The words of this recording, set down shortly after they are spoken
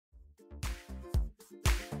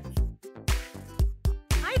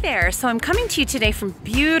there. So I'm coming to you today from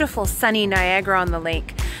beautiful sunny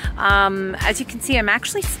Niagara-on-the-Lake. As you can see, I'm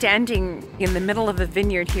actually standing in the middle of a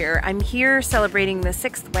vineyard here. I'm here celebrating the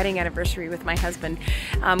 6th wedding anniversary with my husband,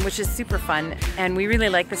 which is super fun, and we really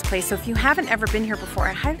like this place. So if you haven't ever been here before,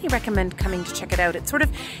 I highly recommend coming to check it out. It's sort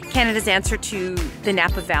of Canada's answer to the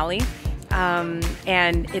Napa Valley.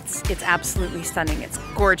 And it's absolutely stunning. It's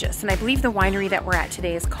gorgeous. And I believe the winery that we're at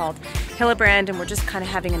today is called Hillebrand, and we're just kind of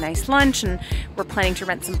having a nice lunch, and we're planning to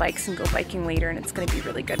rent some bikes and go biking later, and it's going to be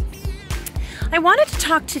really good. I wanted to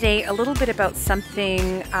talk today a little bit about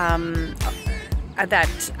something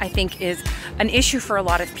that I think is an issue for a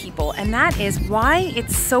lot of people, and that is why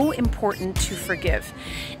it's so important to forgive.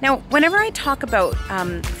 Now, whenever I talk about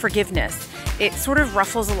forgiveness, it sort of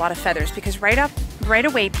ruffles a lot of feathers because right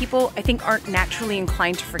away, people, I think, aren't naturally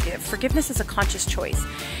inclined to forgive. Forgiveness is a conscious choice.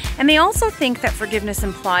 And they also think that forgiveness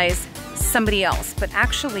implies somebody else, but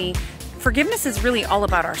actually, forgiveness is really all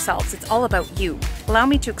about ourselves. It's all about you. Allow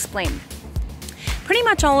me to explain. Pretty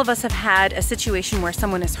much all of us have had a situation where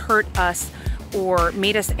someone has hurt us or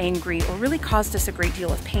made us angry or really caused us a great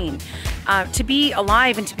deal of pain. To be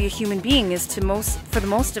alive and to be a human being is for the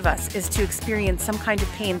most of us, is to experience some kind of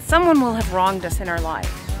pain. Someone will have wronged us in our lives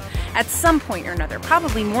at some point or another,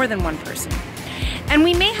 probably more than one person. And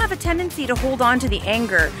we may have a tendency to hold on to the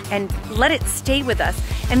anger and let it stay with us.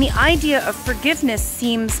 And the idea of forgiveness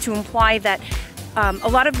seems to imply that a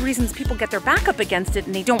lot of reasons people get their back up against it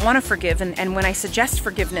and they don't want to forgive. And when I suggest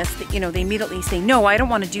forgiveness, they immediately say, no, I don't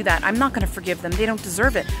want to do that. I'm not going to forgive them. They don't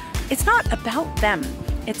deserve it. It's not about them.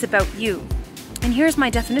 It's about you. And here's my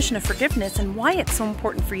definition of forgiveness and why it's so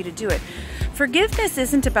important for you to do it. Forgiveness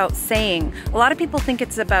isn't about saying. A lot of people think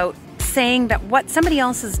it's about saying that what somebody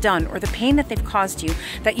else has done or the pain that they've caused you,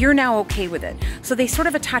 that you're now okay with it. So they sort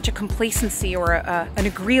of attach a complacency or an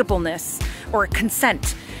agreeableness or a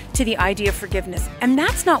consent to the idea of forgiveness. And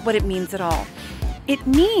that's not what it means at all. It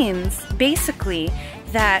means basically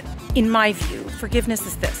that, in my view, forgiveness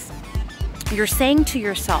is this. You're saying to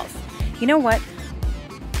yourself, you know what?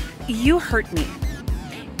 You hurt me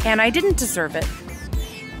and I didn't deserve it.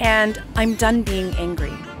 And I'm done being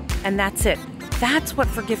angry. And that's it. That's what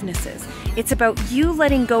forgiveness is. It's about you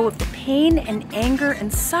letting go of the pain and anger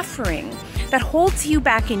and suffering that holds you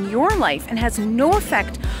back in your life and has no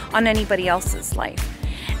effect on anybody else's life.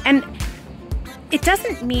 And it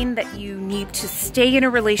doesn't mean that you need to stay in a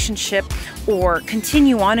relationship or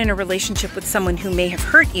continue on in a relationship with someone who may have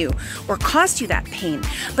hurt you or caused you that pain.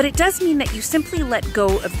 But it does mean that you simply let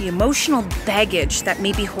go of the emotional baggage that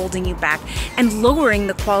may be holding you back and lowering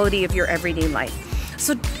the quality of your everyday life.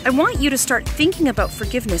 So I want you to start thinking about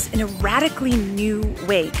forgiveness in a radically new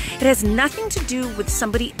way. It has nothing to do with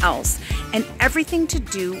somebody else and everything to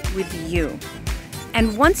do with you.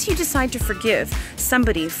 And once you decide to forgive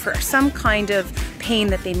somebody for some kind of pain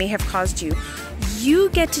that they may have caused you, you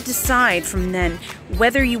get to decide from then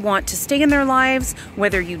whether you want to stay in their lives,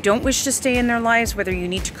 whether you don't wish to stay in their lives, whether you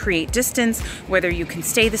need to create distance, whether you can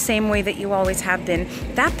stay the same way that you always have been.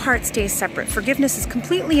 That part stays separate. Forgiveness is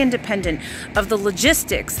completely independent of the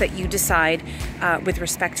logistics that you decide with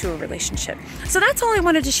respect to a relationship. So that's all I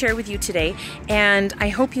wanted to share with you today, and I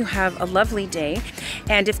hope you have a lovely day.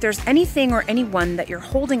 And if there's anything or anyone that you're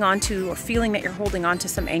holding on to or feeling that you're holding on to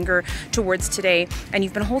some anger towards today, and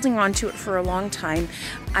you've been holding on to it for a long time,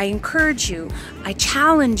 I encourage you, I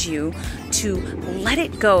challenge you to let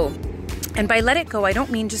it go. And by let it go, I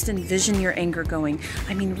don't mean just envision your anger going.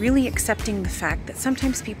 I mean really accepting the fact that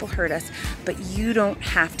sometimes people hurt us, but you don't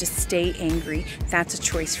have to stay angry. That's a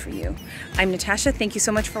choice for you. I'm Natasha. Thank you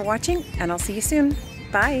so much for watching, and I'll see you soon.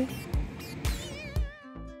 Bye.